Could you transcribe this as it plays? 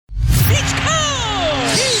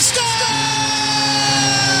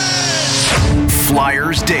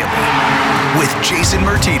Flyers Daily with Jason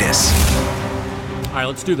Martinez. All right,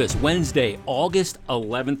 let's do this. Wednesday, August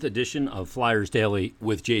 11th edition of Flyers Daily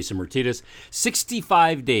with Jason Martinez.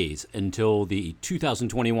 65 days until the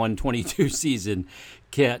 2021-22 season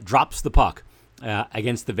drops the puck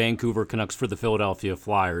against the Vancouver Canucks for the Philadelphia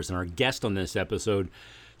Flyers. And our guest on this episode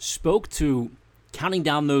spoke to counting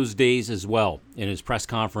down those days as well in his press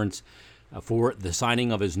conference for the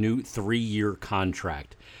signing of his new 3-year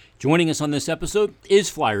contract. Joining us on this episode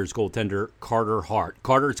is Flyers goaltender Carter Hart.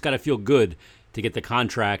 Carter, it's got to feel good to get the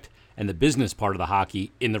contract and the business part of the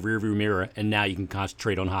hockey in the rearview mirror, and now you can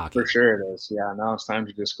concentrate on hockey. For sure it is. Yeah, now it's time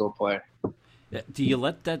to just go play. Do you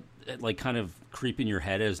let that kind of creep in your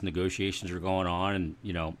head as negotiations are going on, and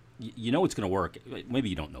you know it's going to work? Maybe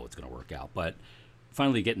you don't know it's going to work out, but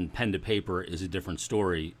finally getting pen to paper is a different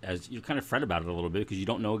story, as you kind of fret about it a little bit because you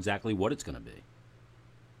don't know exactly what it's going to be.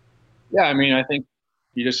 Yeah, I mean, I think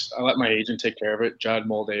I let my agent take care of it. Judd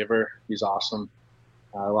Moldaver, he's awesome.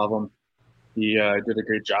 I love him. He did a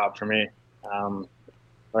great job for me. But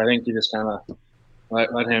I think you just kind of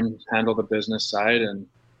let him handle the business side, and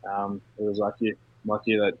it was lucky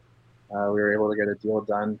that we were able to get a deal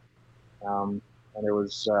done, and it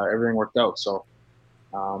was everything worked out. So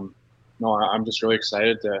no, I'm just really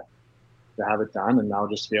excited to have it done, and now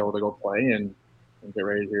just to be able to go play and get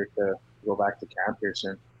ready here to go back to camp here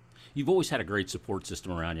soon. You've always had a great support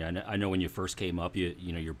system around you. I know when you first came up,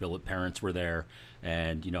 you know your billet parents were there,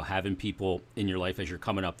 and having people in your life as you're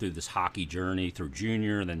coming up through this hockey journey through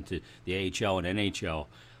junior, then to the AHL and NHL.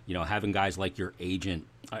 Having guys like your agent.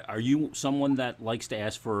 Are you someone that likes to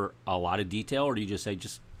ask for a lot of detail, or do you just say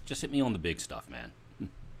just hit me on the big stuff, man?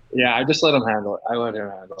 Yeah, I just let him handle it. I let him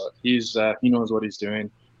handle it. He knows what he's doing.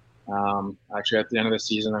 Actually, at the end of the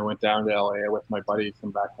season, I went down to LA with my buddy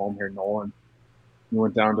from back home here, Nolan. We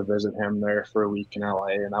went down to visit him there for a week in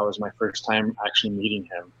LA, and that was my first time actually meeting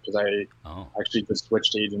him because I actually just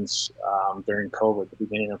switched agents during COVID, the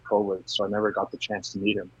beginning of COVID, so I never got the chance to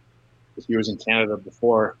meet him. Because he was in Canada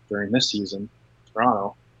before during this season,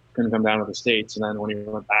 Toronto, couldn't come down to the States, and then when he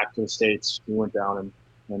went back to the States, we went down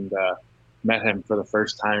and met him for the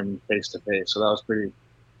first time face to face. So that was pretty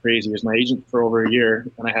crazy. He was my agent for over a year,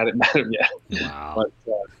 and I hadn't met him yet. Wow. But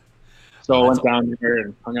so I went down there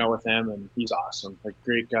and hung out with him, and he's awesome. Like,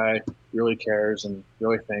 great guy, really cares, and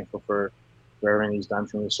really thankful for everything he's done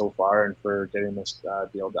for me so far and for getting this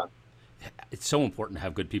deal done. It's so important to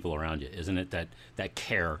have good people around you, isn't it? That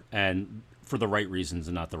care, and for the right reasons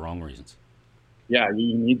and not the wrong reasons. Yeah,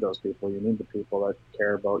 you need those people. You need the people that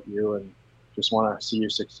care about you and just want to see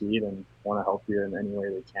you succeed and want to help you in any way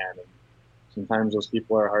they can. And sometimes those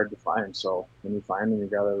people are hard to find. So when you find them, you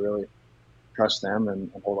got to really trust them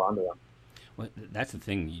and hold on to them. Well, that's the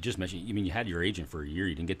thing you just mentioned. You had your agent for a year.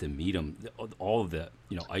 You didn't get to meet him. All of the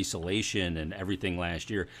isolation and everything last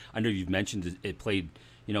year. I know you've mentioned it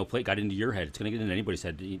got into your head. It's going to get into anybody's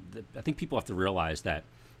head. I think people have to realize that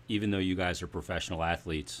even though you guys are professional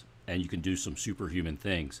athletes and you can do some superhuman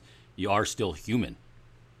things, you are still human.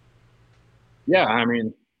 Yeah, I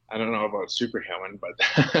mean, I don't know about superhuman, but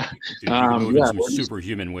you can move in some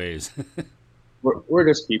superhuman ways. we're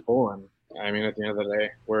just people, and I mean, at the end of the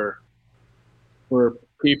day, we're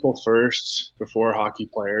people first before hockey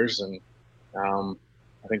players, and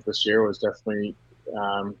I think this year was definitely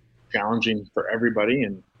challenging for everybody,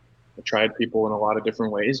 and I tried people in a lot of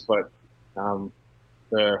different ways, but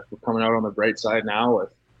we're coming out on the bright side now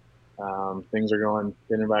with things are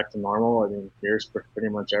getting back to normal. I mean, here's pretty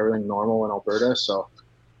much everything normal in Alberta, so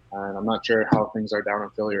and I'm not sure how things are down in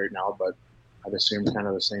Philly right now, but I'd assume kind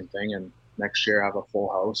of the same thing, and next year have a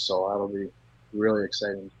full house, so that'll be really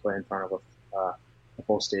exciting to play in front of a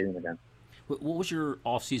full stadium again. What was your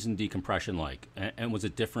off-season decompression like, and was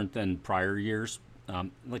it different than prior years?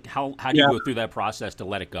 Like how do you go through that process to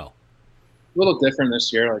let it go? A little different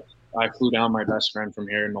this year. Like, I flew down my best friend from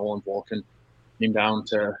here, Nolan Volkin, came down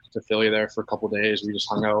to Philly there for a couple of days. We just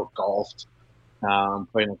hung out, golfed,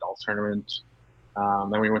 played in a golf tournament.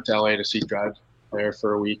 Then we went to LA to see Judd there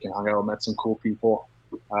for a week and hung out, met some cool people.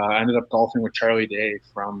 I ended up golfing with Charlie Day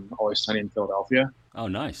from Always Sunny in Philadelphia. Oh,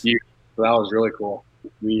 nice. So that was really cool.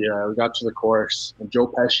 We got to the course, and Joe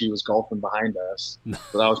Pesci was golfing behind us.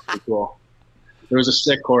 So that was pretty cool. It was a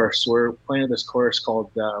sick course. We're playing at this course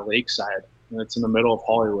called Lakeside, and it's in the middle of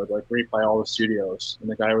Hollywood, like right by all the studios.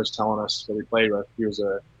 And the guy was telling us that we played with, he was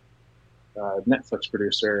a Netflix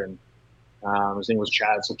producer, and his name was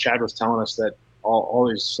Chad. So Chad was telling us that all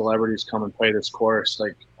these celebrities come and play this course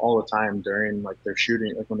like all the time during like their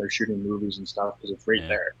shooting, like when they're shooting movies and stuff, because it's right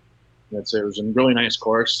there. And it was a really nice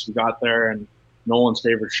course. We got there, and Nolan's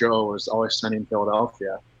favorite show was Always Sunny in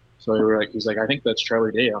Philadelphia. So he's like, I think that's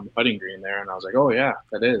Charlie Day on the putting green there. And I was like, oh yeah,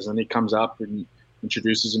 that is. And he comes up and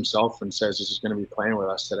introduces himself and says, this is going to be playing with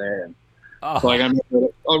us today. And so like, we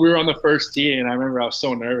were on the first tee, and I remember I was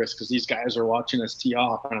so nervous because these guys are watching us tee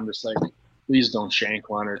off, and I'm just like, please don't shank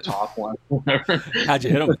one or top one. How'd you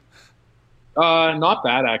hit them? Not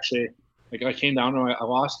bad actually. Like I came down and I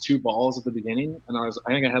lost 2 balls at the beginning, and I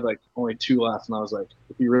think I had like only 2 left, and I was like,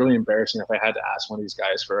 it'd be really embarrassing if I had to ask one of these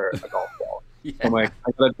guys for a golf ball. Yeah. I'm like,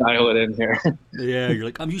 I gotta dial it in here. Yeah, you're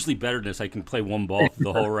like, I'm usually better than this. I can play one ball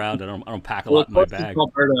the whole round. I don't pack a lot in my bag.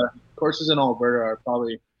 Courses in Alberta are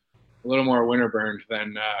probably a little more winter burned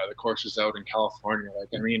than the courses out in California. Like,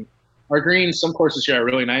 I mean, our greens, some courses here are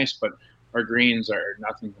really nice, but our greens are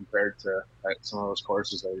nothing compared to some of those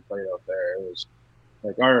courses that we played out there. It was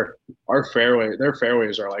like our their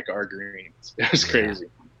fairways are like our greens. It was crazy.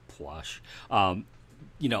 Plush.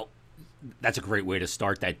 That's a great way to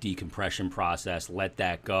start that decompression process. Let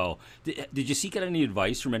that go. Did you seek out any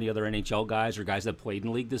advice from any other NHL guys or guys that played in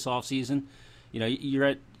the league this offseason?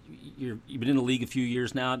 You've been in the league a few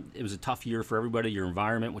years now. It was a tough year for everybody. Your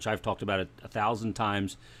environment, which I've talked about 1,000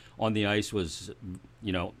 times on the ice, was,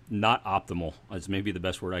 not optimal. It's maybe the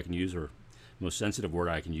best word I can use, or most sensitive word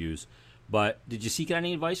I can use. But did you seek out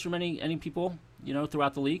any advice from any people,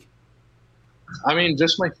 throughout the league? I mean,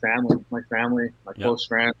 just my family, my close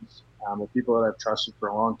friends, the people that I've trusted for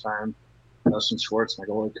a long time. Dustin Schwartz, my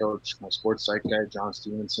goalie coach, my sports psych guy, John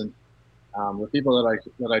Stevenson. The people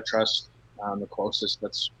that I trust the closest,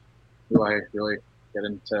 that's who I really get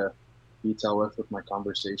into detail with my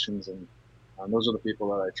conversations. And those are the people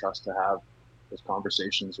that I trust to have those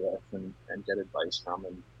conversations with and get advice from.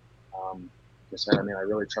 And like I said, I mean, I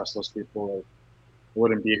really trust those people. I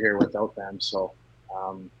wouldn't be here without them. So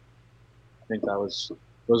I think those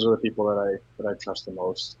are the people that I trust the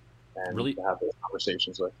most and really, to have those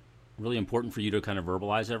conversations with. Really important for you to kind of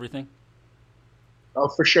verbalize everything? Oh,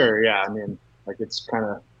 for sure. Yeah. I mean, like it's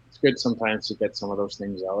good sometimes to get some of those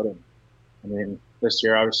things out. And I mean, this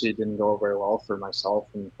year obviously it didn't go very well for myself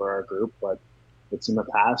and for our group, but it's in the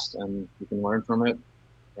past and you can learn from it,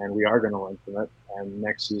 and we are going to learn from it. And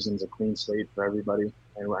next season's a clean slate for everybody.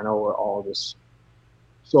 And I know we're all just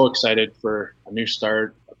so excited for a new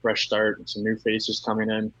start, a fresh start, and some new faces coming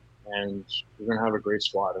in, and we're going to have a great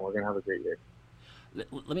squad and we're going to have a great year.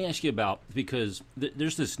 Let me ask you about, because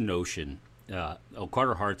there's this notion,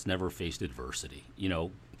 Carter Hart's never faced adversity.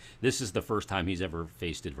 This is the first time he's ever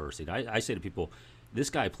faced adversity. I say to people, this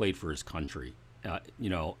guy played for his country,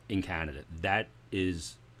 in Canada. That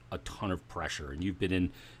is a ton of pressure, and you've been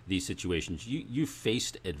in these situations. You've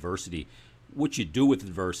faced adversity. What you do with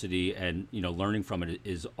adversity and, learning from it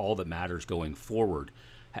is all that matters going forward.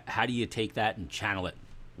 How do you take that and channel it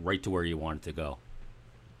right to where you want it to go?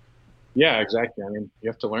 Yeah, exactly. I mean, you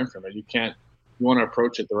have to learn from it. You want to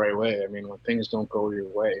approach it the right way. I mean, when things don't go your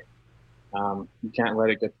way, you can't let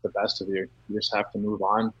it get the best of you. You just have to move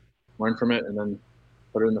on, learn from it, and then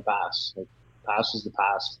put it in the past. Like, past is the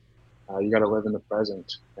past. You got to live in the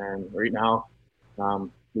present. And right now,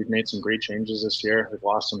 we've made some great changes this year. We've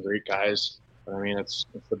lost some great guys, but I mean, it's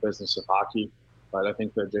the business of hockey. But I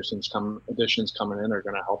think the additions coming in are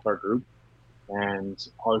going to help our group. And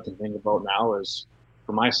all I can think about now is,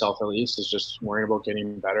 for myself at least, is just worrying about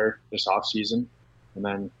getting better this off season, and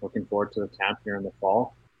then looking forward to the camp here in the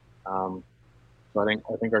fall. So I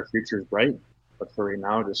think our future is bright, but for right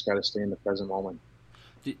now, just got to stay in the present moment.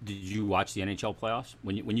 Did you watch the NHL playoffs?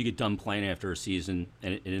 When you get done playing after a season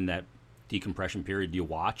and in that decompression period, do you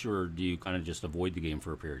watch, or do you kind of just avoid the game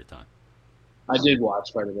for a period of time? I did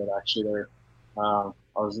watch quite a bit actually there.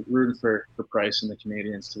 I was rooting for Price and the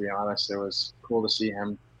Canadiens, to be honest. It was cool to see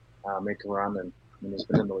him make a run, and I mean, he's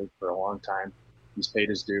been in the league for a long time. He's paid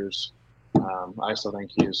his dues. I still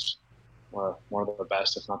think he's one of the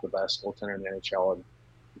best, if not the best, goaltender in the NHL, and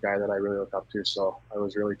the guy that I really look up to. So I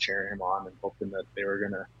was really cheering him on and hoping that they were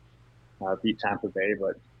going to beat Tampa Bay,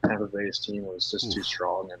 but Tampa Bay's team was just too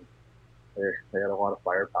strong, and they had a lot of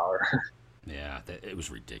firepower. Yeah, it was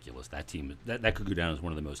ridiculous. That team that could go down as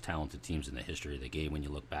one of the most talented teams in the history of the game when you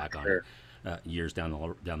look back on it. Years down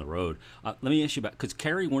the road. Let me ask you about, because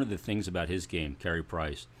Carey, one of the things about his game, Carey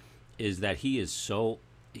Price, is that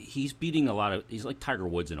he's beating he's like Tiger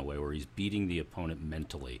Woods in a way, where he's beating the opponent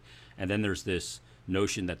mentally. And then there's this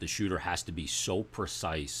notion that the shooter has to be so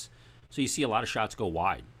precise. So you see a lot of shots go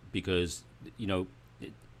wide because,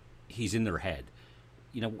 he's in their head.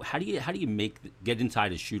 How do you get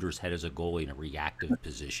inside a shooter's head as a goalie in a reactive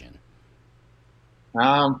position?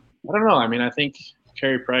 I don't know. I mean, I think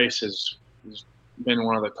Carey Price has been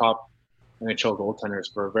one of the top NHL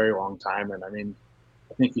goaltenders for a very long time, and I mean,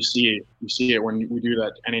 I think you see it when we do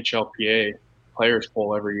that NHLPA players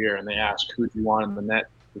poll every year, and they ask who do you want in the net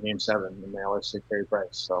for Game 7, and they always say Carey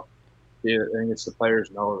Price. So yeah, I think it's the players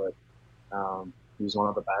know that he's one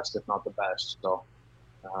of the best, if not the best. So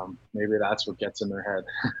maybe that's what gets in their head.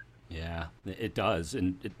 Yeah, it does.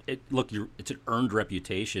 And look, it's an earned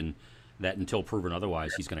reputation that until proven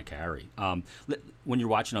otherwise, he's going to carry. When you're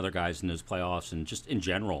watching other guys in those playoffs and just in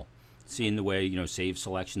general, seeing the way, save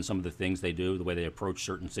selection, some of the things they do, the way they approach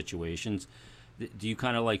certain situations, do you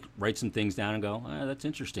kind of like write some things down and go, that's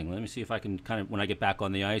interesting. Let me see if I can kind of, when I get back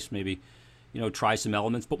on the ice, maybe, try some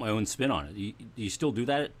elements, put my own spin on it. Do you still do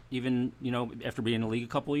that even, after being in the league a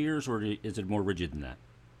couple of years, or is it more rigid than that?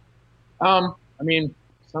 I mean,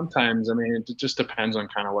 sometimes, it just depends on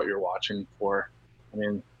kind of what you're watching for.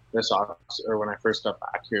 This off, or when I first got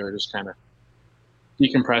back here, just kind of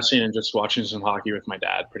decompressing and just watching some hockey with my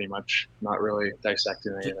dad, pretty much, not really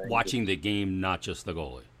dissecting anything. Just watching the game, not just the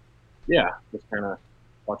goalie. Yeah, just kind of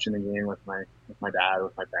watching the game with my dad,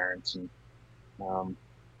 with my parents, and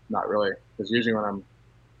not really, because usually when I'm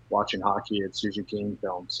watching hockey, it's usually game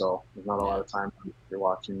film, so there's not a lot of time when you're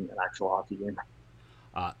watching an actual hockey game.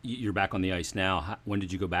 You're back on the ice now. When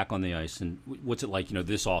did you go back on the ice, and what's it like?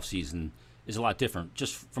 This off season is a lot different.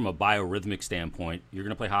 Just from a biorhythmic standpoint, you're going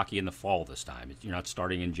to play hockey in the fall this time. You're not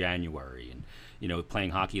starting in January, and playing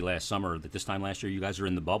hockey last summer. This time last year, you guys are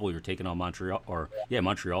in the bubble. You're taking on Montreal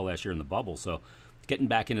last year in the bubble. So, getting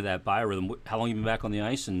back into that biorhythm. How long have you been back on the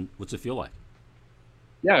ice, and what's it feel like?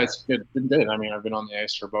 Yeah, it's been good. I've been on the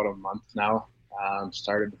ice for about a month now.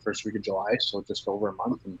 Started the first week of July, so just over a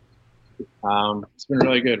month, and it's been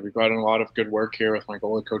really good. We've gotten a lot of good work here with my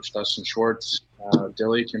goalie coach, Dustin Schwartz.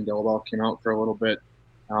 Kim Dillaball came out for a little bit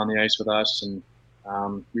on the ice with us, and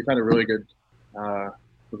we've had a really good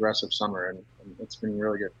progressive summer, and it's been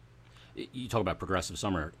really good. You talk about progressive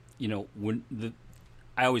summer.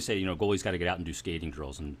 I always say, goalies got to get out and do skating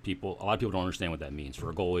drills, and a lot of people don't understand what that means. For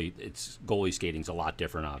a goalie, goalie skating's a lot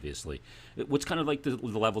different, obviously. What's kind of like the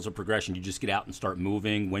levels of progression? You just get out and start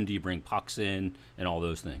moving. When do you bring pucks in, and all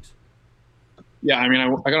those things? Yeah, I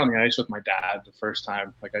got on the ice with my dad the first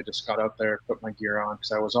time. Like, I just got out there, put my gear on,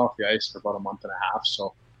 because I was off the ice for about a month and a half.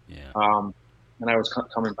 So, yeah. And I was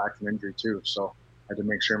coming back from injury too, so I had to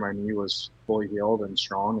make sure my knee was fully healed and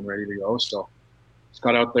strong and ready to go. So, just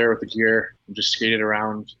got out there with the gear and just skated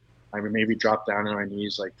around. Maybe dropped down on my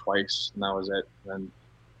knees like twice, and that was it. And then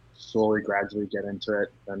slowly, gradually get into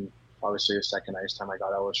it. Then, obviously, the second ice time I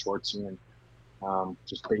got out with Schwartzy, and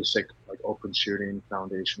just basic like open shooting,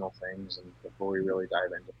 foundational things, and before we really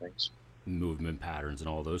dive into things. Movement patterns and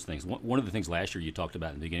all those things. One of the things last year you talked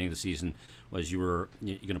about in the beginning of the season was you're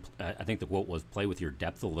going to. I think the quote was play with your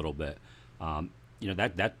depth a little bit.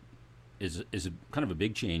 That is kind of a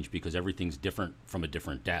big change because everything's different from a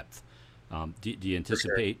different depth. Do you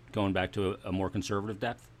anticipate going back to a more conservative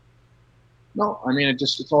depth? No,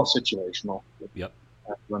 it's all situational. Yep.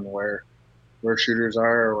 Where shooters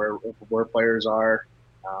are, or where players are,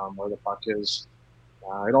 where the puck is.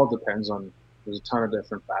 It all depends on. There's a ton of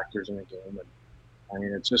different factors in the game, and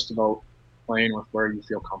it's just about playing with where you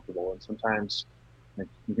feel comfortable. And sometimes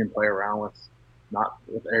you can play around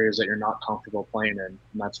with areas that you're not comfortable playing in, and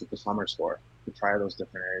that's what the summer's for. To try those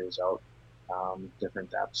different areas out,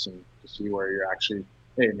 different depths, and to see where you're actually.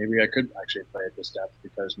 Hey, maybe I could actually play at this depth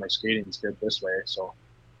because my skating's good this way. So.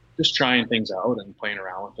 Just trying things out and playing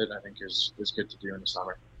around with it, I think is good to do in the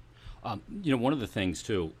summer. One of the things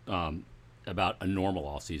too about a normal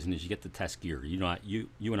off season is you get to test gear.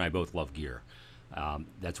 You and I both love gear.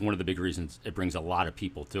 That's one of the big reasons it brings a lot of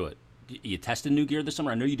people to it. You tested new gear this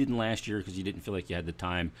summer? I know you didn't last year because you didn't feel like you had the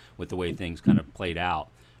time with the way things kind of played out.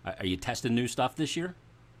 Are you testing new stuff this year?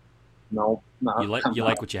 No. You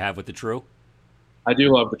like what you have with the True? I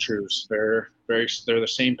do love the Trues. They're the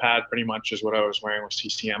same pad pretty much as what I was wearing with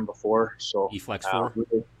CCM before. So eFlex 4.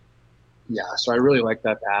 Yeah, so I really like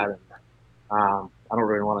that pad, and I don't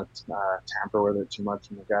really want to tamper with it too much.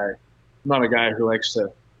 I'm not a guy who likes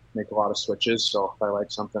to make a lot of switches. So if I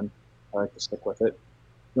like something, I like to stick with it.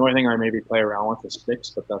 The only thing I maybe play around with is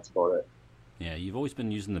sticks, but that's about it. Yeah, you've always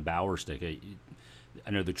been using the Bauer stick.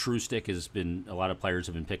 I know the True stick has been. A lot of players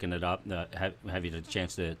have been picking it up. Have you had a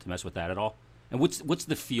chance to mess with that at all? And what's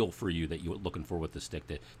the feel for you that you're looking for with the stick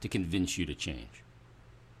to convince you to change?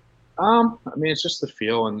 It's just the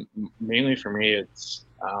feel, and mainly for me, it's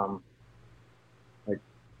like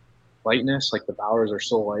lightness. Like the Bauers are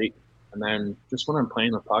so light, and then just when I'm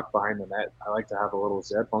playing the puck behind the net, I like to have a little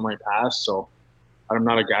zip on my pass. So I'm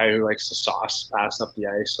not a guy who likes to sauce pass up the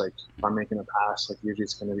ice. Like if I'm making a pass, like usually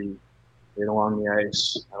it's going to be right along the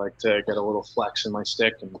ice. I like to get a little flex in my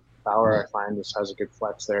stick, and Bauer I find just has a good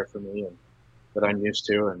flex there for me, and that I'm used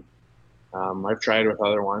to, and I've tried with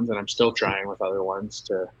other ones, and I'm still trying with other ones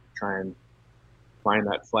to try and find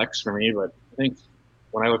that flex for me. But I think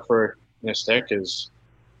when I look for in a stick is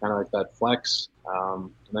kind of like that flex,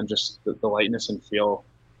 and then just the lightness and feel,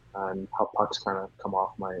 and how pucks kind of come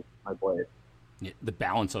off my blade. Yeah, the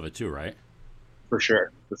balance of it too, right? For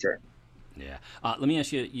sure, for sure. Yeah. Let me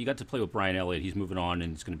ask you, you got to play with Brian Elliott. He's moving on,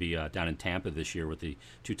 and he's going to be down in Tampa this year with the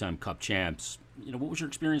two-time Cup champs. What was your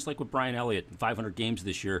experience like with Brian Elliott? 500 games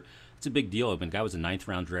this year. It's a big deal. I mean, the guy was a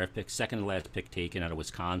ninth-round draft pick, second-to-last pick taken out of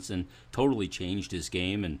Wisconsin. Totally changed his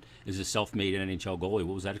game, and is a self-made NHL goalie.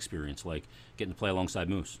 What was that experience like, getting to play alongside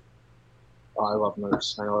Moose? Oh, I love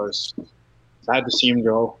Moose. I know it's sad to see him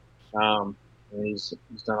go. And he's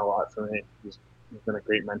done a lot for me. He's been a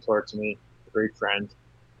great mentor to me, a great friend,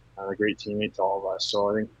 a great teammate to all of us.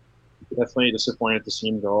 So I think definitely disappointed to see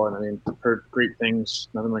him go. And I mean, I've heard great things,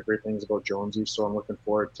 nothing but great things about Jonesy. So I'm looking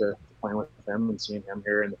forward to playing with him and seeing him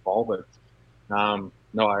here in the fall. But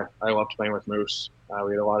no, I loved playing with Moose.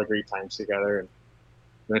 We had a lot of great times together, and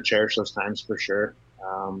I'm going to cherish those times for sure.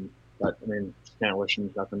 But I mean, just can't wish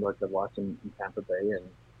him nothing but good luck in Tampa Bay,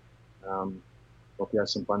 and hope he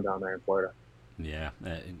has some fun down there in Florida. Yeah,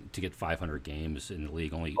 to get 500 games in the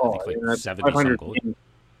league, only Oh, I think I mean, like 70 some goals.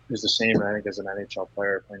 Is the same, I think, as an NHL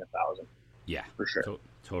player playing 1,000. Yeah, for sure.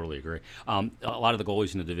 Totally agree. A lot of the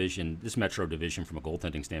goalies in the division, this Metro division, from a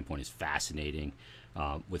goaltending standpoint, is fascinating.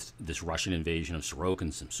 With this Russian invasion of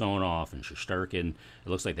Sorokin, Samsonov, and Shesterkin, it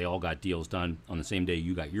looks like they all got deals done on the same day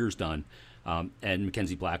you got yours done. And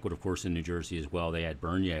Mackenzie Blackwood, of course, in New Jersey as well. They had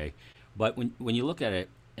Bernier. But when you look at it,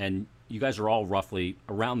 and you guys are all roughly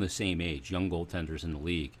around the same age, young goaltenders in the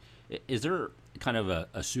league, is there kind of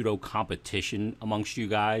a pseudo competition amongst you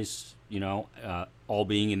guys, all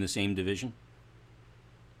being in the same division?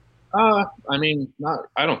 I mean, not.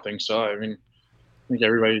 I don't think so. I mean, I think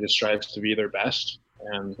everybody just strives to be their best,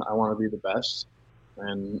 and I want to be the best,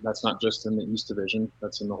 and that's not just in the East Division.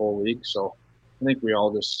 That's in the whole league. So I think we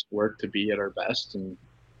all just work to be at our best, and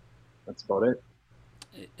that's about it.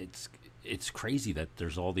 It's crazy that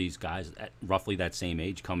there's all these guys at roughly that same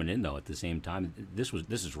age coming in though at the same time. This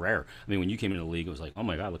is rare. I mean, when you came into the league, it was like, oh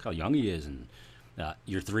my God, look how young he is, and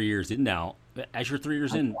you're 3 years in now. As you're 3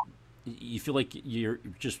 years in, you feel like you're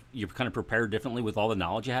kind of prepared differently with all the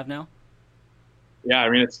knowledge you have now. Yeah, I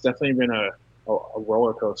mean, it's definitely been a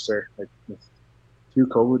roller coaster. Like with 2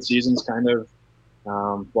 COVID seasons, kind of.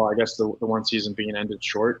 Well, I guess the one season being ended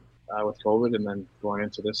short with COVID, and then going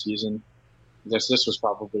into this season. This was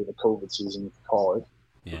probably the COVID season, you could call it.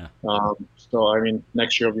 Yeah. So, I mean,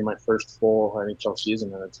 next year will be my first full NHL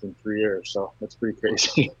season, and it's been 3 years, so that's pretty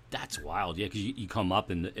crazy. That's wild, yeah, because you come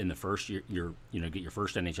up in the first year, get your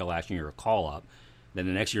first NHL action, you're a call-up. Then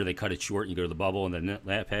the next year they cut it short and you go to the bubble, and then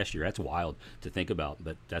that past year, that's wild to think about,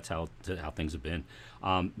 but that's how things have been.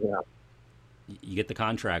 Yeah. You get the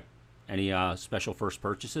contract. Any special first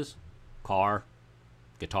purchases? Car?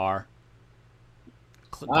 Guitar?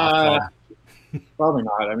 Golf club? Probably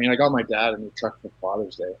not. I mean, I got my dad a new truck for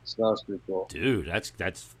Father's Day, so that was pretty cool. Dude,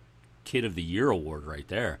 that's Kid of the Year award right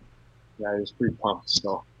there. Yeah, he was pretty pumped.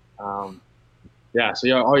 So, yeah. So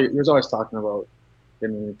yeah, he was always talking about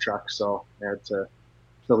getting a new truck, so yeah, it's the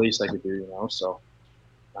least I could do, So,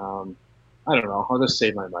 I don't know. I'll just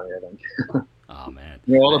save my money, I think. Oh man.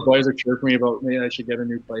 All the boys are chirping me about maybe I should get a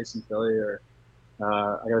new place in Philly, or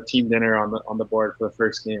I got a team dinner on the board for the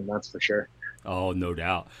first game. That's for sure. Oh, no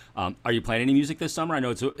doubt. Are you playing any music this summer? I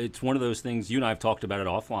know it's one of those things. You and I have talked about it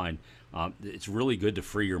offline. It's really good to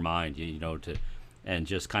free your mind, and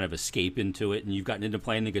just kind of escape into it. And you've gotten into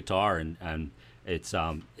playing the guitar, and it's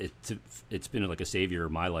been like a savior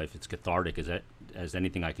of my life. It's cathartic as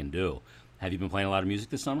anything I can do. Have you been playing a lot of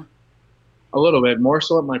music this summer? A little bit more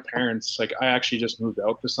so at my parents. Like I actually just moved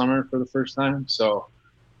out this summer for the first time, so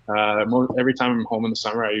every time I'm home in the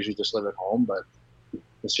summer, I usually just live at home, but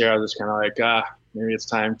this year I was just kind of like, maybe it's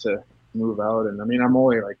time to move out. And I mean, I'm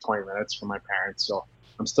only like 20 minutes from my parents, so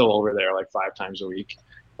I'm still over there like 5 times a week.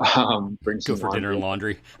 Bring some Go for dinner and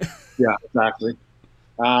laundry. Yeah, exactly.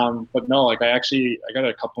 But no, like I got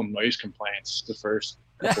a couple of noise complaints the first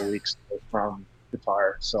couple weeks from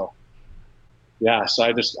guitar. So yeah, so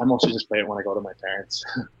I mostly just play it when I go to my parents.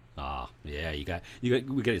 Yeah, we got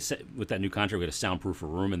to with that new contract. We got to soundproof a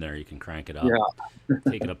room in there. You can crank it up. Yeah.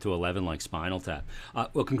 Take it up to 11 like Spinal Tap.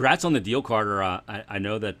 Well, congrats on the deal, Carter. I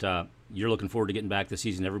know that you're looking forward to getting back this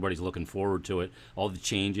season. Everybody's looking forward to it. All the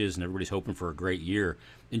changes, and everybody's hoping for a great year.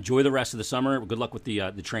 Enjoy the rest of the summer. Good luck with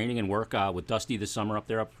the training and work with Dusty this summer up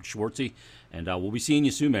there up at Schwartzy. And we'll be seeing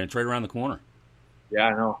you soon, man. It's right around the corner. Yeah,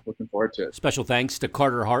 I know. Looking forward to it. Special thanks to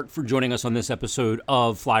Carter Hart for joining us on this episode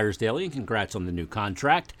of Flyers Daily, and congrats on the new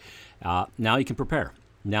contract. Now you can prepare.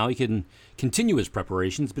 now he can continue his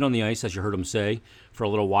preparation. He's been on the ice, as you heard him say, for a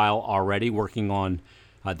little while already, working on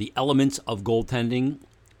the elements of goaltending,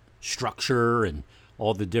 structure, and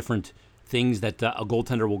all the different things that a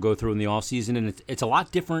goaltender will go through in the offseason. And it's a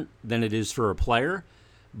lot different than it is for a player,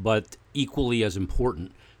 but equally as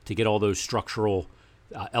important to get all those structural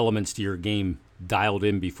elements to your game dialed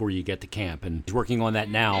in before you get to camp. And he's working on that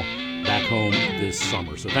now back home this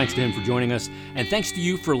summer. So thanks to him for joining us. And thanks to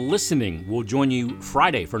you for listening. We'll join you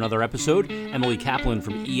Friday for another episode. Emily Kaplan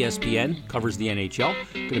from ESPN covers the NHL.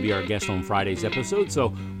 Going to be our guest on Friday's episode.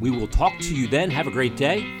 So we will talk to you then. Have a great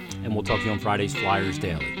day. And we'll talk to you on Friday's Flyers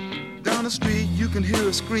Daily. Down the street, you can hear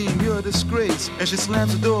her scream, you're a disgrace. And she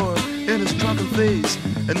slams the door in his drunken face.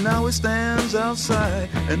 And now he stands outside,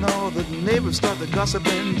 and all the neighbors start to gossip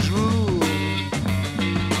and drool.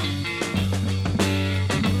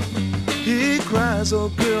 He cries, oh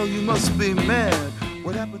girl, you must be mad.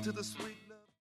 What happened to the sweet...